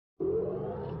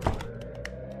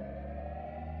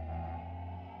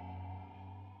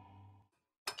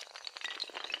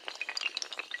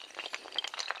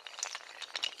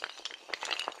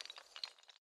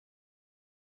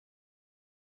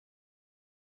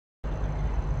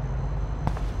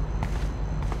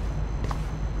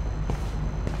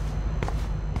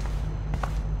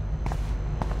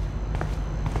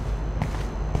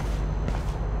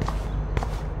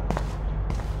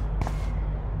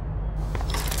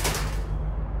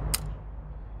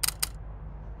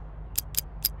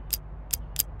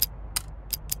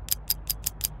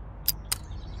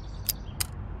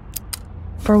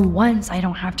For once, I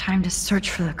don't have time to search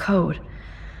for the code.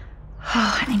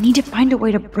 I need to find a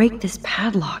way to break this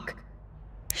padlock.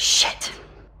 Shit.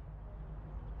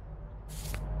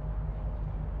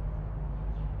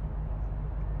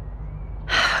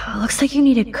 Looks like you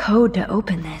need a code to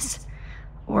open this.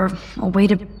 Or a way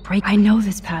to break... I know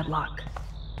this padlock.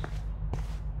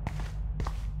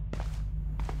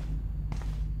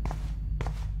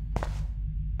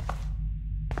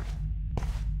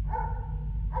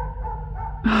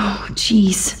 Oh,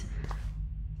 jeez.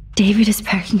 David is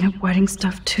packing up wedding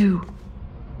stuff too.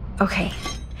 Okay,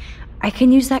 I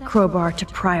can use that crowbar to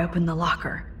pry open the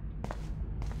locker.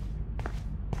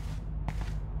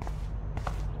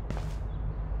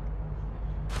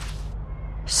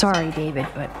 Sorry, David,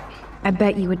 but I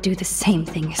bet you would do the same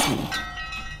thing as me.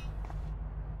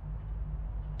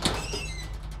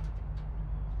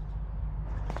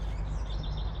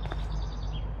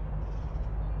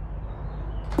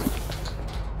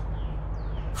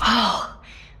 Oh,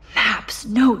 maps,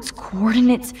 notes,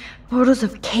 coordinates, photos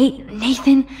of Kate,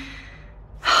 Nathan.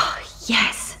 Oh,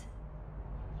 yes.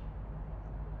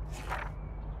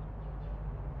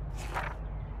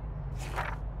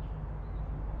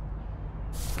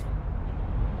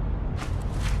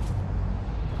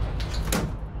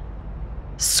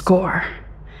 Score.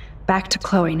 Back to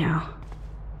Chloe now.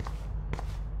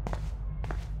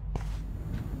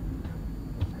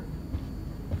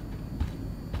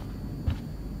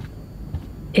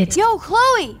 It's... Yo,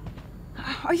 Chloe!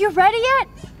 Are you ready yet?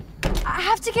 I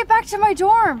have to get back to my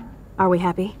dorm. Are we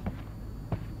happy?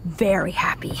 Very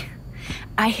happy.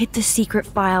 I hit the secret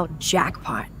file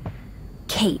jackpot.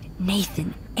 Kate,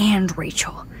 Nathan, and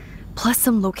Rachel. Plus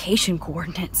some location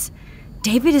coordinates.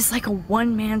 David is like a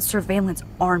one-man surveillance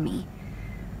army.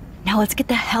 Now let's get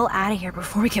the hell out of here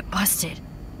before we get busted.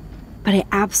 But I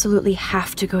absolutely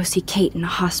have to go see Kate in the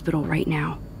hospital right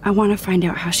now. I want to find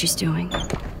out how she's doing.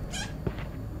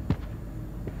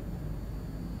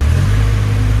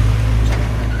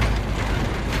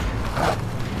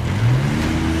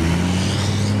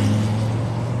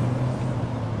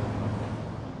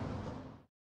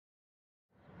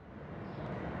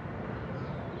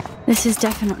 This is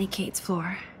definitely Kate's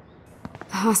floor.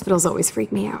 The hospitals always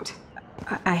freak me out.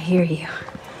 I hear you.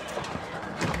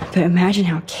 But imagine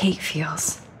how Kate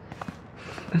feels.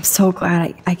 I'm so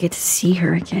glad I get to see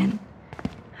her again.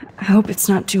 I hope it's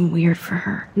not too weird for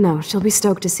her. No, she'll be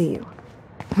stoked to see you.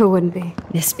 Who wouldn't be?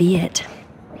 This be it.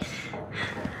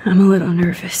 I'm a little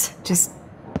nervous. Just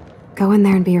go in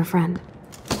there and be your friend.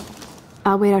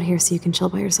 I'll wait out here so you can chill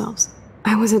by yourselves.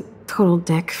 I was a total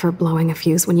dick for blowing a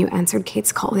fuse when you answered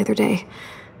Kate's call the other day.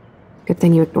 Good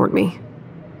thing you ignored me.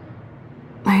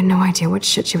 I had no idea what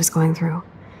shit she was going through.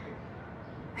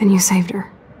 And you saved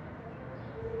her.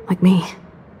 Like me.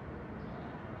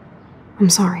 I'm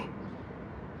sorry.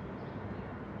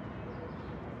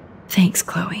 Thanks,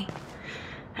 Chloe.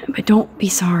 But don't be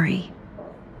sorry.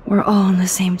 We're all on the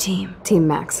same team. Team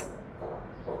Max.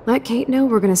 Let Kate know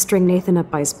we're gonna string Nathan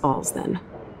up by his balls then.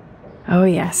 Oh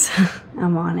yes,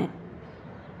 I'm on it.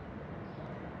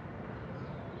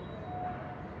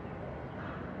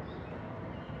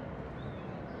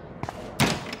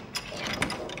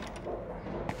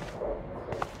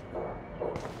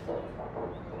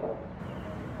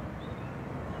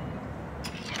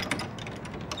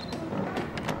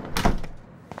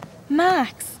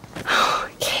 Max. Oh,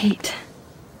 Kate.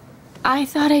 I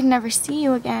thought I'd never see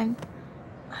you again.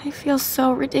 I feel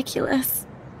so ridiculous.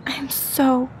 I'm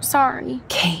so sorry.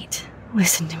 Kate,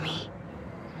 listen to me.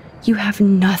 You have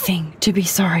nothing to be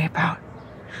sorry about.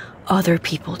 Other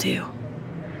people do.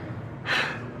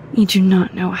 You do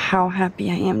not know how happy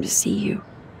I am to see you.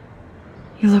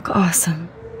 You look awesome.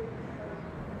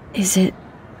 Is it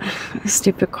a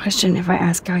stupid question if I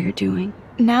ask how you're doing?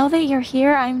 Now that you're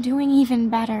here, I'm doing even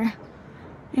better.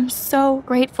 I'm so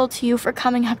grateful to you for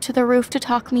coming up to the roof to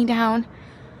talk me down.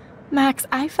 Max,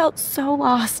 I felt so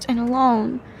lost and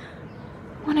alone.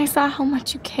 When I saw how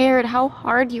much you cared, how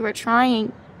hard you were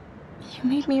trying, you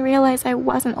made me realize I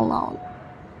wasn't alone.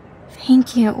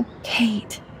 Thank you.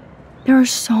 Kate, there are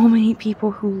so many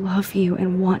people who love you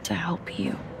and want to help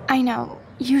you. I know.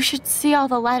 You should see all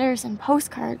the letters and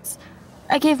postcards.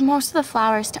 I gave most of the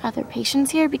flowers to other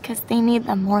patients here because they need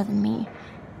them more than me.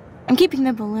 I'm keeping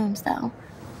the balloons, though.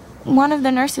 One of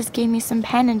the nurses gave me some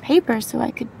pen and paper so I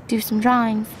could do some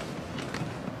drawings.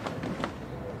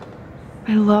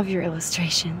 I love your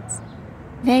illustrations.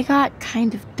 They got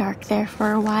kind of dark there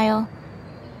for a while.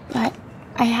 But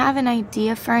I have an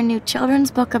idea for a new children's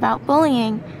book about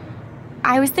bullying.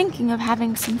 I was thinking of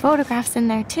having some photographs in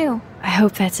there, too. I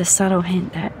hope that's a subtle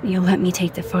hint that you'll let me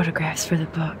take the photographs for the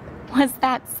book. Was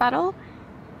that subtle?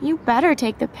 You better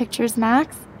take the pictures,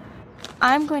 Max.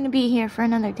 I'm going to be here for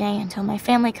another day until my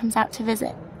family comes out to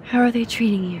visit. How are they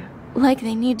treating you? Like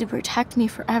they need to protect me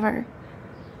forever.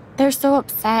 They're so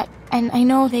upset, and I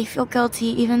know they feel guilty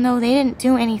even though they didn't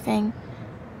do anything.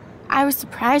 I was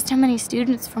surprised how many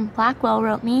students from Blackwell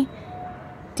wrote me.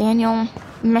 Daniel,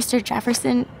 Mr.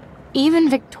 Jefferson, even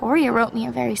Victoria wrote me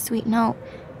a very sweet note.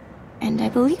 And I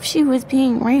believe she was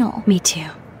being real. Me too.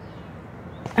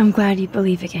 I'm glad you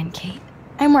believe again, Kate.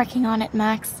 I'm working on it,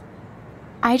 Max.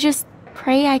 I just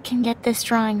pray I can get this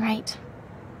drawing right.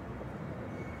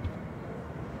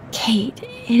 Kate,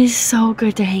 it is so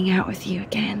good to hang out with you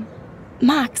again.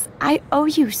 Max, I owe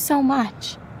you so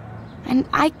much. And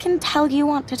I can tell you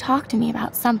want to talk to me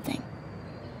about something.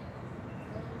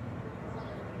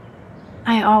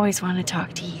 I always want to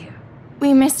talk to you.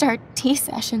 We missed our tea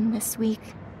session this week.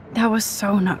 That was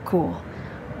so not cool.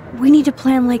 We need to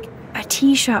plan, like, a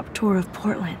tea shop tour of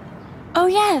Portland. Oh,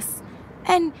 yes.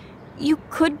 And you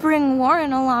could bring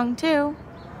Warren along, too.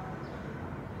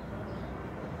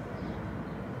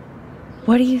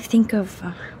 What do you think of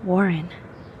Warren?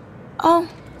 Oh,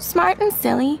 smart and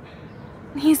silly.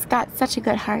 He's got such a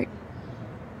good heart.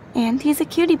 And he's a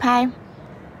cutie pie.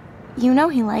 You know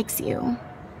he likes you.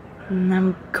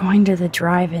 I'm going to the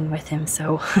drive-in with him,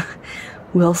 so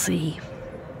we'll see.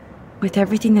 With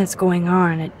everything that's going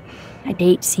on, a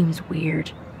date seems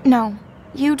weird. No,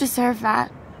 you deserve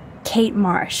that. Kate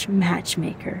Marsh,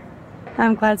 matchmaker.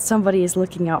 I'm glad somebody is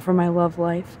looking out for my love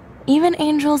life. Even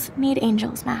angels need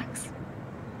angels, Max.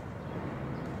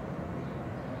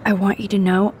 I want you to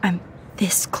know I'm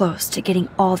this close to getting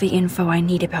all the info I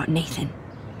need about Nathan.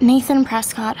 Nathan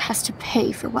Prescott has to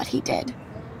pay for what he did.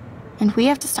 And we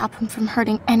have to stop him from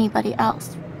hurting anybody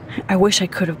else. I wish I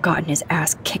could have gotten his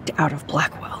ass kicked out of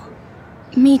Blackwell.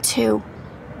 Me too.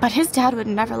 But his dad would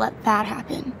never let that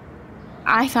happen.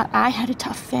 I thought I had a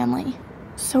tough family.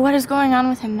 So what is going on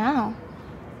with him now?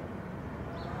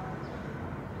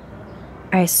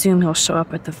 I assume he'll show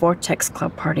up at the Vortex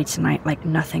Club party tonight like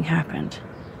nothing happened.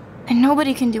 And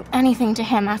nobody can do anything to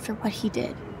him after what he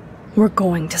did. We're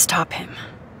going to stop him.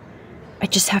 I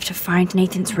just have to find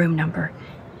Nathan's room number,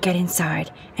 get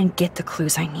inside, and get the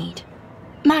clues I need.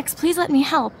 Max, please let me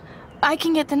help. I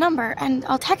can get the number, and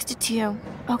I'll text it to you,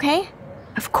 okay?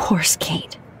 Of course,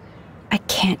 Kate. I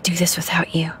can't do this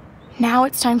without you. Now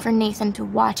it's time for Nathan to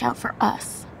watch out for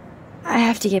us. I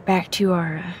have to get back to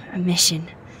our mission.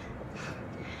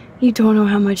 You don't know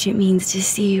how much it means to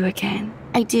see you again.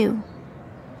 I do.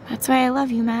 That's why I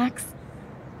love you, Max.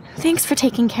 Thanks for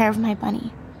taking care of my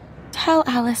bunny. Tell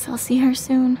Alice I'll see her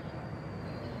soon.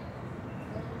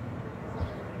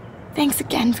 Thanks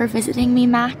again for visiting me,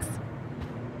 Max.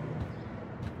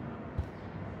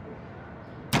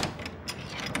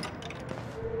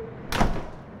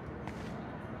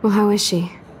 Well, how is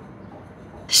she?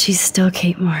 She's still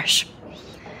Kate Marsh.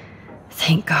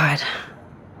 Thank God.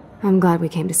 I'm glad we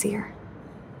came to see her.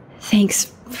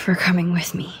 Thanks for coming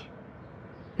with me.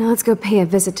 Now let's go pay a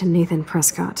visit to Nathan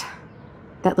Prescott.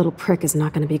 That little prick is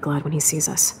not going to be glad when he sees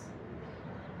us.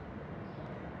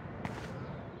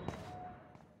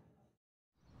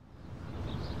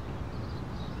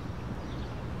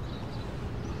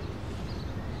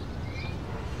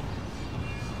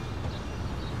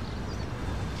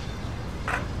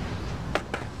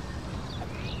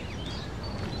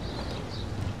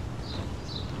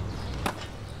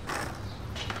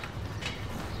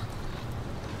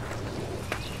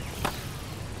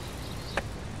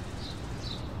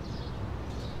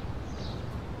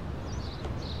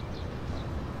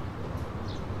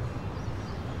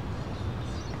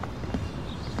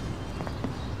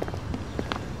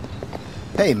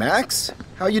 Hey, Max.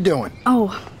 How you doing? Oh,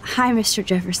 hi, Mr.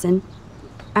 Jefferson.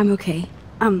 I'm okay.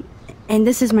 And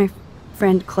this is my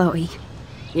friend Chloe.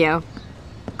 Yeah.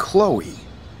 Chloe.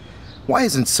 Why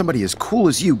isn't somebody as cool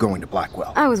as you going to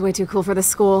Blackwell? I was way too cool for this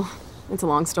school. It's a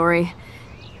long story.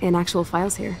 In actual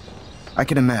files here. I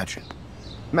can imagine.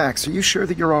 Max, are you sure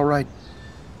that you're all right?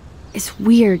 It's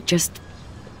weird just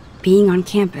being on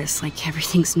campus like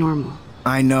everything's normal.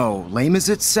 I know. Lame as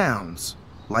it sounds,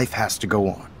 life has to go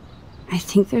on. I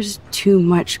think there's too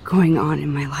much going on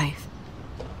in my life.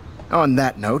 On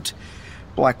that note,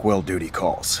 Blackwell duty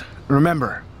calls.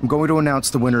 Remember, I'm going to announce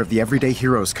the winner of the Everyday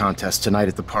Heroes contest tonight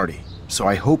at the party, so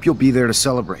I hope you'll be there to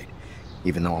celebrate,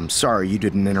 even though I'm sorry you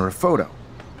didn't enter a photo.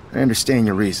 I understand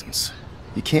your reasons.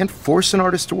 You can't force an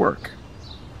artist to work.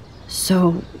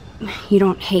 So, you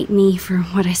don't hate me for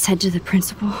what I said to the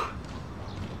principal?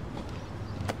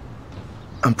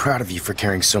 I'm proud of you for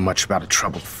caring so much about a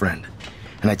troubled friend,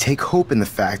 and I take hope in the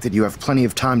fact that you have plenty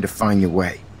of time to find your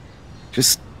way.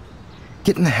 Just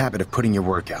Get in the habit of putting your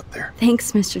work out there.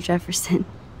 Thanks, Mr. Jefferson.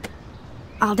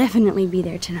 I'll definitely be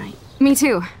there tonight. Me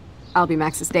too. I'll be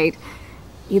Max's date.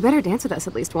 You better dance with us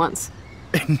at least once.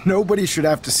 Nobody should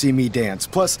have to see me dance.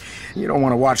 Plus, you don't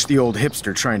want to watch the old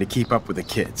hipster trying to keep up with the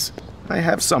kids. I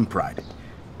have some pride.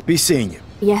 Be seeing you.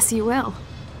 Yes, you will.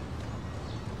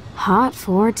 Hot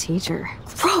for teacher.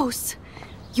 Gross!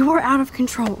 You're out of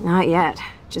control. Not yet.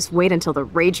 Just wait until the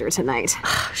rager tonight.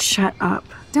 Shut up.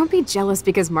 Don't be jealous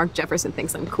because Mark Jefferson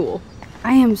thinks I'm cool.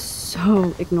 I am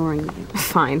so ignoring you.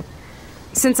 Fine.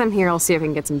 Since I'm here, I'll see if I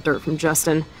can get some dirt from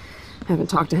Justin. I haven't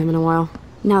talked to him in a while.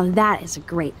 Now that is a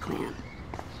great plan.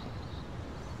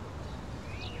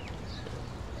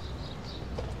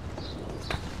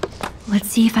 Let's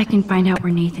see if I can find out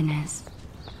where Nathan is.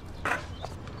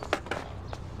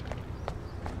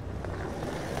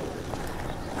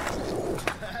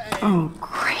 Oh,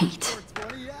 great.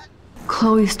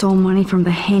 Chloe stole money from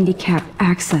the Handicap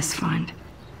Access Fund.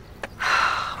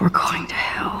 We're going to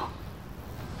hell.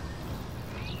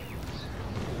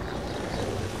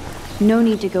 No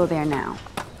need to go there now.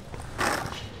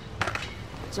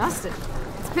 Justin,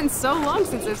 it's been so long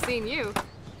since I've seen you.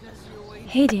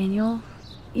 Hey, Daniel.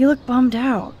 You look bummed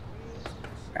out.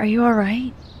 Are you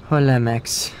alright? Hola,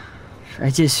 Max. I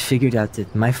just figured out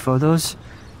that my photos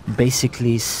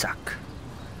basically suck.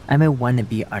 I'm a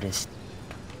wannabe artist.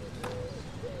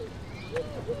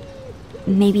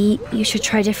 Maybe you should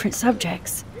try different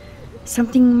subjects.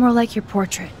 Something more like your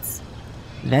portraits.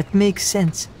 That makes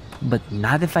sense, but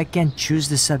not if I can't choose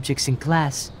the subjects in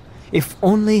class. If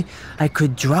only I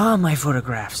could draw my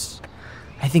photographs.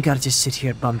 I think I'll just sit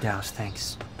here bummed out,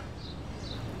 thanks.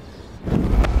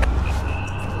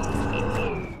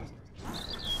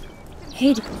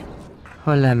 Hey,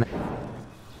 Hola,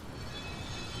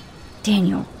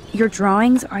 Daniel, your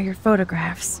drawings are your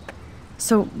photographs.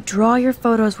 So draw your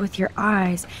photos with your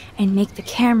eyes and make the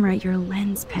camera your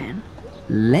lens pen.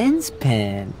 Lens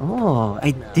pen. Oh,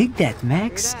 I dig that,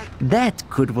 Max. That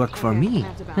could work for me.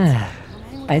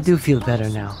 I do feel better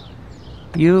now.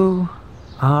 You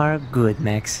are good,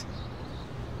 Max.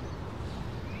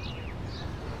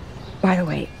 By the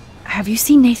way, have you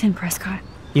seen Nathan Prescott?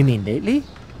 You mean lately?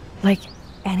 Like,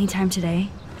 anytime today?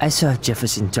 I saw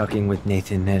Jefferson talking with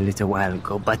Nathan a little while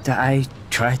ago, but I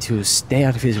try to stay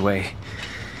out of his way.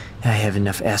 I have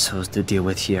enough assholes to deal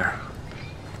with here.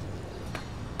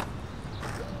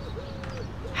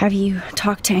 Have you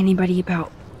talked to anybody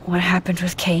about what happened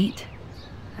with Kate?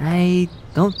 I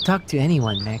don't talk to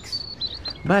anyone, Max.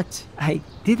 But I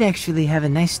did actually have a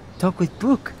nice talk with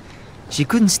Brooke. She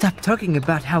couldn't stop talking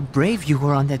about how brave you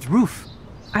were on that roof.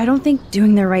 I don't think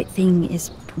doing the right thing is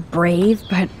brave,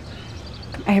 but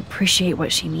I appreciate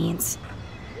what she means.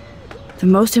 The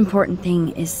most important thing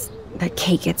is that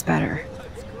Kate gets better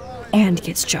and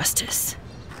gets justice.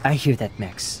 I hear that,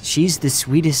 Max. She's the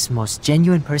sweetest, most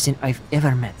genuine person I've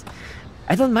ever met.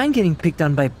 I don't mind getting picked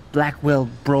on by Blackwell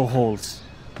bro-holes,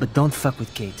 but don't fuck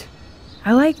with Kate.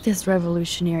 I like this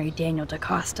revolutionary Daniel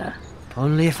DaCosta.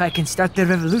 Only if I can start the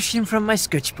revolution from my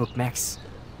sketchbook, Max.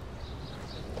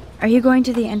 Are you going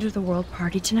to the end of the world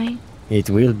party tonight? It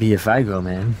will be if I go,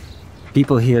 man.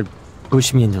 People here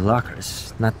push me into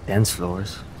lockers, not dance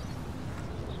floors.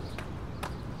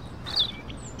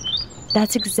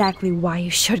 That's exactly why you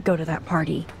should go to that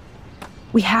party.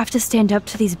 We have to stand up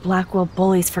to these Blackwell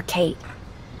bullies for Kate.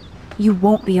 You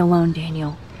won't be alone,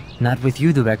 Daniel. Not with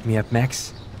you to back me up,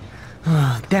 Max.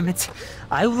 Oh, damn it.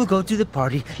 I will go to the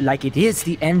party like it is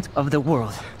the end of the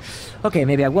world. Okay,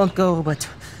 maybe I won't go, but...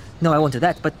 No, I won't do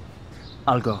that, but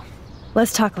I'll go.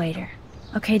 Let's talk later.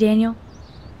 Okay, Daniel?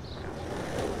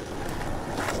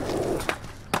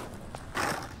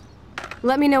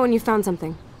 Let me know when you found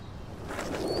something.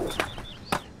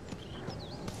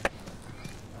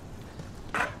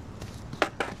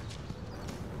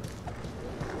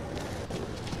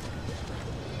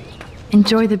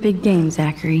 Enjoy the big game,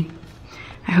 Zachary.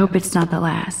 I hope it's not the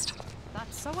last.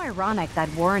 That's so ironic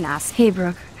that Warren asked. Hey,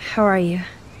 Brooke. How are you?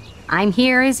 I'm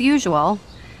here as usual.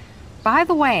 By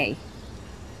the way,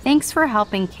 thanks for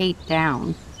helping Kate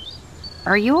down.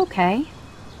 Are you okay?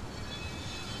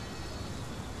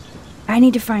 I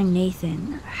need to find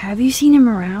Nathan. Have you seen him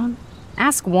around?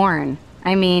 Ask Warren.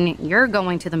 I mean, you're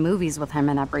going to the movies with him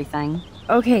and everything.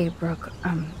 Okay, Brooke.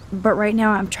 But right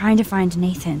now I'm trying to find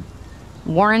Nathan.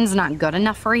 Warren's not good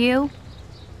enough for you?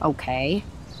 Okay.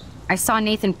 I saw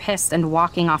Nathan pissed and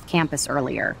walking off campus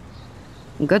earlier.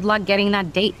 Good luck getting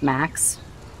that date, Max.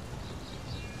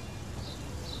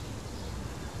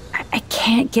 I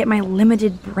can't get my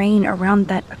limited brain around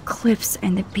that eclipse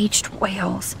and the beached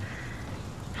whales.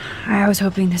 I was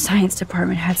hoping the science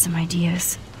department had some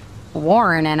ideas.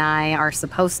 Warren and I are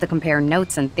supposed to compare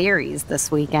notes and theories this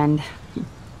weekend.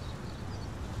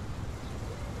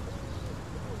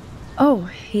 Oh,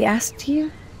 he asked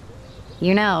you?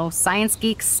 You know, science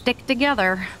geeks stick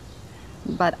together.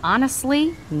 But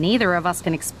honestly, neither of us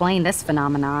can explain this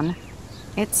phenomenon.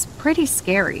 It's pretty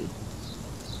scary.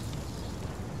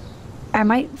 I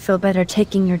might feel better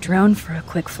taking your drone for a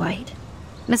quick flight.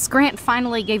 Miss Grant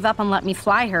finally gave up and let me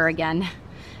fly her again.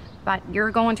 But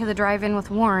you're going to the drive-in with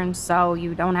Warren, so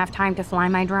you don't have time to fly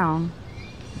my drone.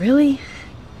 Really?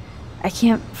 I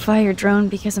can't fly your drone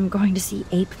because I'm going to see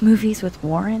ape movies with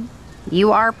Warren?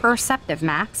 You are perceptive,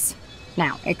 Max.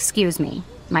 Now, excuse me.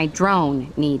 My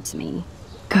drone needs me.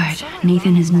 Good.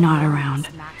 Nathan is not around.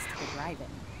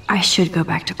 I should go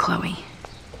back to Chloe.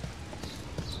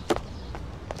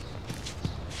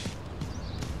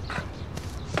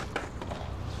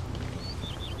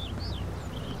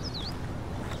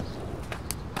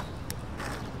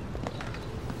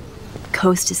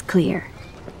 Coast is clear.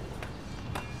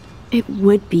 It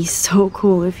would be so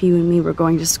cool if you and me were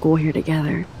going to school here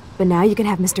together. But now you can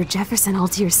have Mr. Jefferson all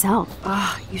to yourself.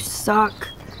 Ah, you suck.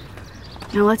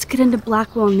 Now let's get into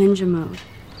Blackwell Ninja mode.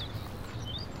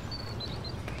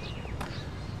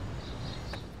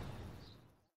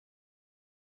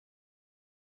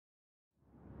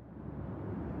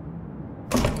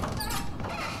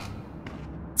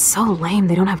 It's so lame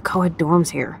they don't have co-ed dorms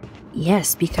here.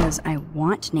 Yes, because I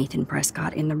want Nathan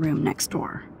Prescott in the room next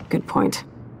door. Good point.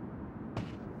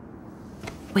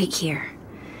 Wait here.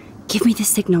 Give me the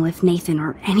signal if Nathan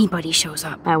or anybody shows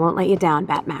up. I won't let you down,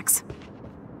 Batmax.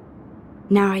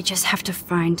 Now I just have to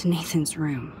find Nathan's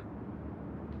room.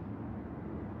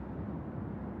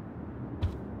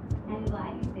 I'm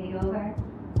glad you stayed over.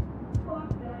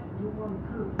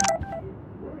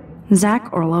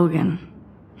 Zach or Logan?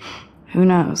 Who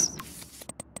knows?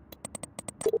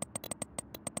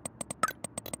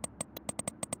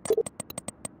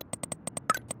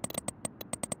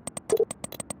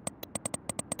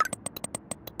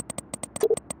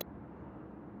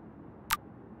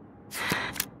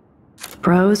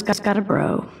 Bro's got a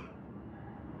bro.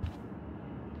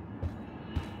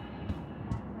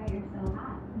 Why you're so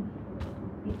hot?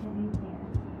 Because you care.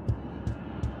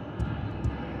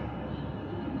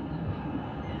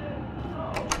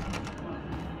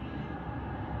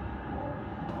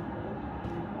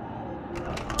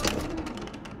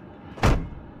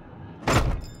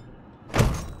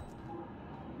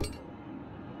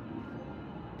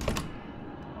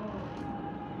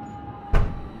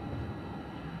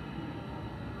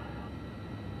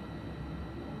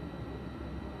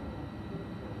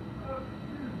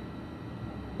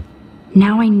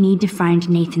 Now I need to find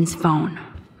Nathan's phone.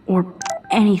 Or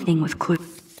anything with clues.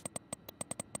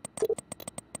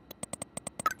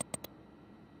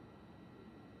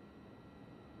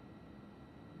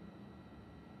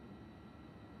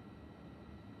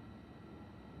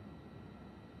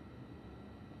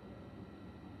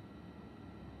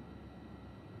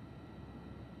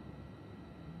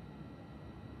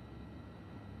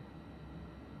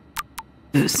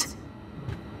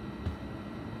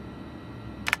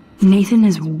 Nathan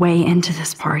is way into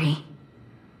this party.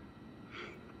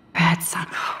 Bad son.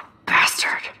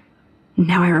 Bastard.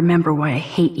 Now I remember why I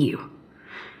hate you.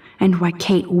 And why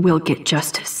Kate will get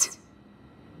justice.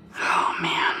 Oh,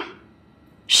 man.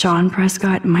 Sean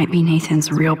Prescott might be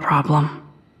Nathan's real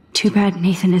problem. Too bad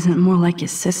Nathan isn't more like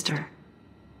his sister.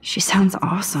 She sounds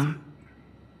awesome.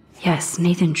 Yes,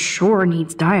 Nathan sure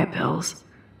needs diet pills.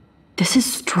 This is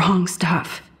strong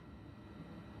stuff.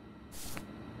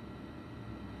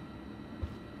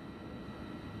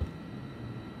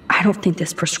 I don't think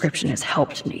this prescription has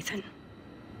helped Nathan.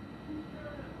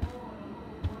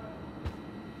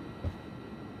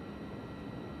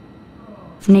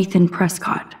 Nathan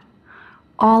Prescott,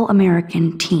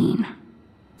 All-American Teen.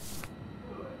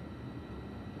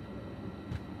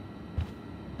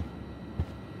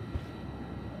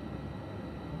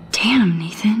 Damn,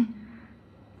 Nathan.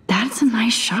 That's a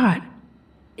nice shot.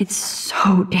 It's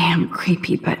so damn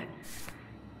creepy, but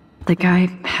the guy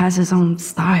has his own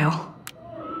style.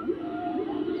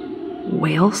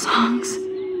 Whale songs?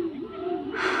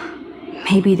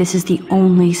 Maybe this is the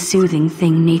only soothing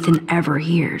thing Nathan ever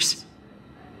hears.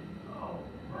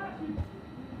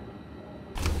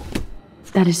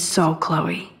 That is so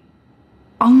Chloe.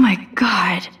 Oh my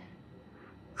god.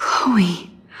 Chloe.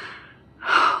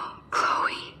 Oh,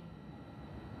 Chloe.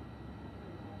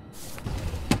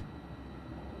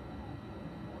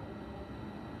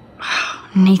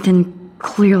 Nathan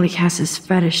clearly has his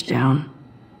fetish down.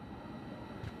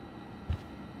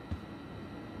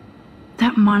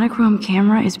 That monochrome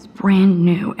camera is brand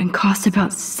new and cost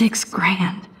about $6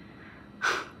 grand.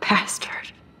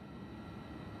 bastard.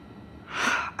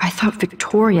 I thought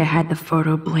Victoria had the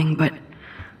photo bling, but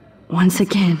once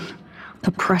again,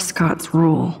 the Prescott's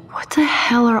rule. What the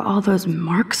hell are all those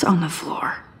marks on the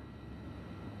floor?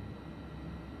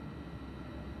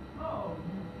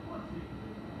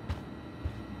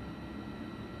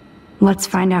 Let's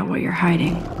find out what you're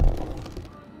hiding.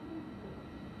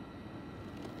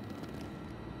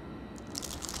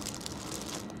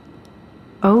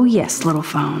 Oh yes, little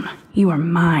phone. You are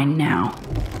mine now.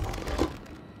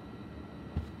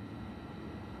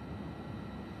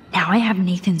 Now I have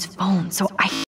Nathan's phone, so I